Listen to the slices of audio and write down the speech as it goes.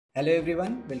Hello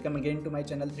everyone, welcome again to my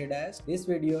channel 3Dash. This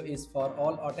video is for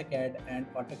all AutoCAD and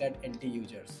AutoCAD LT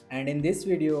users. And in this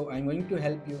video, I'm going to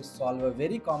help you solve a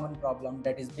very common problem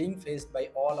that is being faced by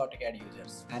all AutoCAD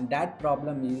users. And that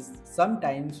problem is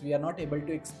sometimes we are not able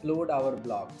to explode our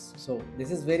blocks. So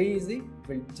this is very easy. It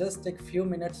will just take few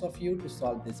minutes of you to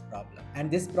solve this problem. And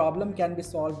this problem can be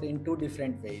solved in two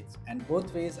different ways. And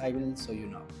both ways I will show you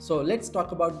now. So let's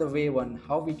talk about the way one,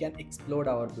 how we can explode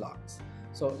our blocks.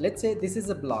 So let's say this is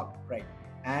a block, right?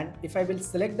 And if I will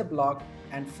select the block,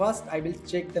 and first I will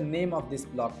check the name of this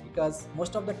block, because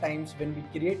most of the times when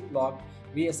we create block,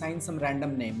 we assign some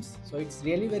random names. So it's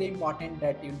really very important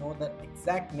that you know the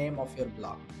exact name of your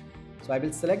block. So I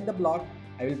will select the block.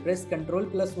 I will press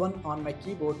Ctrl+1 on my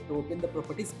keyboard to open the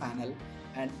properties panel,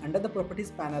 and under the properties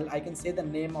panel I can say the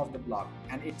name of the block,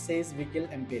 and it says Vehicle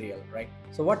Imperial, right?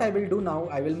 So what I will do now,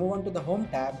 I will move on to the home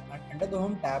tab, and under the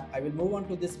home tab I will move on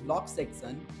to this block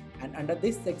section, and under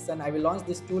this section I will launch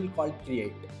this tool called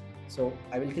create. So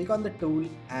I will click on the tool,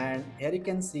 and here you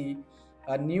can see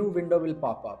a new window will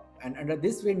pop up, and under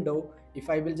this window, if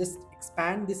I will just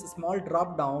expand this small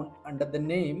drop down under the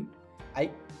name, I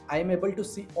am able to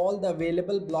see all the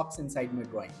available blocks inside my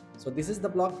drawing. So this is the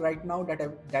block right now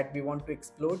that we want to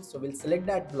explode. So we'll select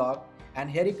that block, and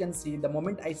here you can see the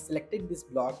moment I selected this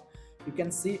block, you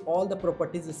can see all the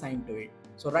properties assigned to it.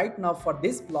 So right now for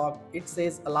this block, it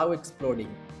says allow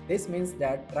exploding. This means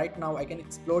that right now I can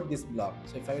explode this block.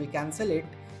 So if I will cancel it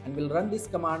and will run this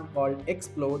command called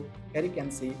explode, here you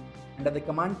can see under the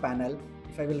command panel,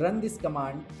 if I will run this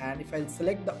command and if I'll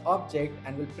select the object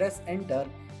and will press enter,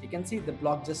 you can see the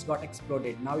block just got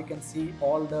exploded. Now you can see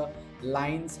all the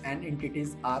lines and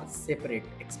entities are separate,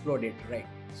 exploded, right?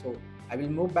 So I will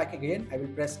move back again. I will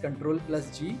press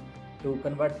Ctrl+G to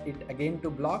convert it again to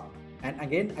block, and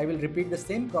again I will repeat the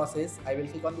same process. I will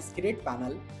click on this create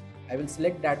panel. I will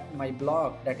select that my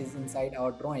block that is inside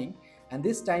our drawing, and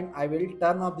this time I will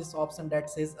turn off this option that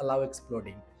says allow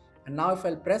exploding. And now if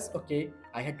I'll press OK,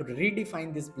 I had to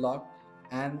redefine this block,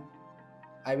 and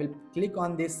I will click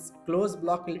on this close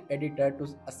block editor to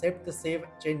accept the save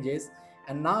changes.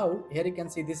 And now here you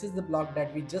can see this is the block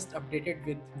that we just updated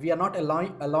with. We are not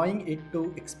allowing it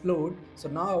to explode. So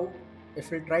now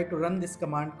if we try to run this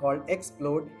command called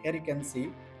explode, here you can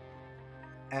see,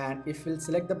 and if we'll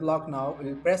select the block now,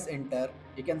 we'll press enter,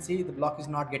 you can see the block is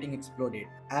not getting exploded.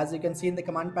 As you can see in the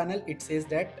command panel, it says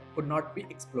that could not be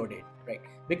exploded, right?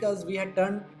 Because we had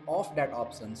turned off that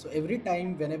option. So every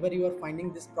time whenever you are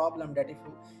finding this problem that if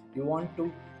you want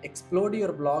to explode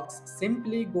your blocks,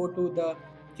 simply go to the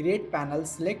create panel,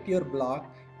 select your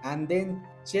block, and then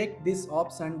check this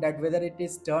option that whether it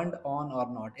is turned on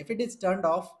or not. If it is turned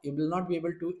off, you will not be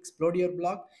able to explode your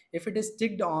block. If it is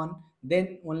ticked on,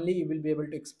 then only you will be able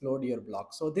to explode your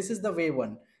block. So this is the way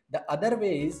one. The other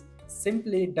way is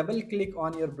simply double click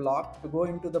on your block to go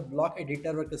into the block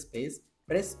editor workspace,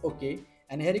 press OK,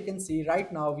 and here you can see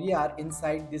right now we are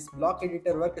inside this block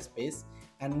editor workspace.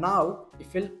 And now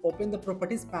if you'll open the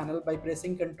properties panel by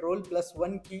pressing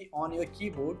Ctrl+1 key on your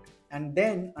keyboard, and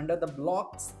then under the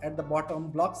blocks at the bottom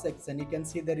block section, you can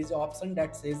see there is an option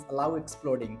that says allow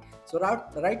exploding. So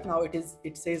right now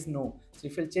it says no. So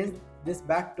if you'll change this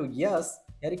back to yes,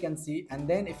 here you can see, and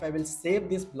then if I will save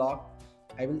this block,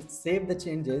 I will save the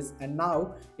changes, and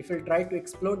now if we'll try to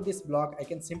explode this block, I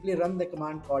can simply run the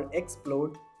command called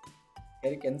explode.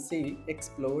 Here you can see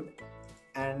explode,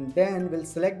 and then we'll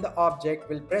select the object,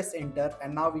 we'll press enter,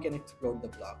 and now we can explode the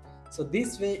block. So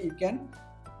this way you can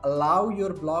allow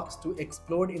your blocks to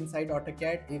explode inside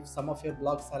AutoCAD if some of your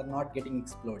blocks are not getting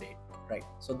exploded, right?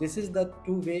 So this is the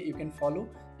two way you can follow.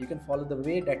 You can follow the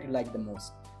way that you like the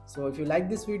most. So if you like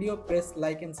this video, press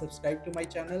like and subscribe to my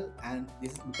channel, and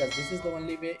because this is the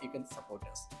only way you can support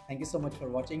us. Thank you so much for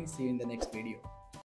watching. See you in the next video.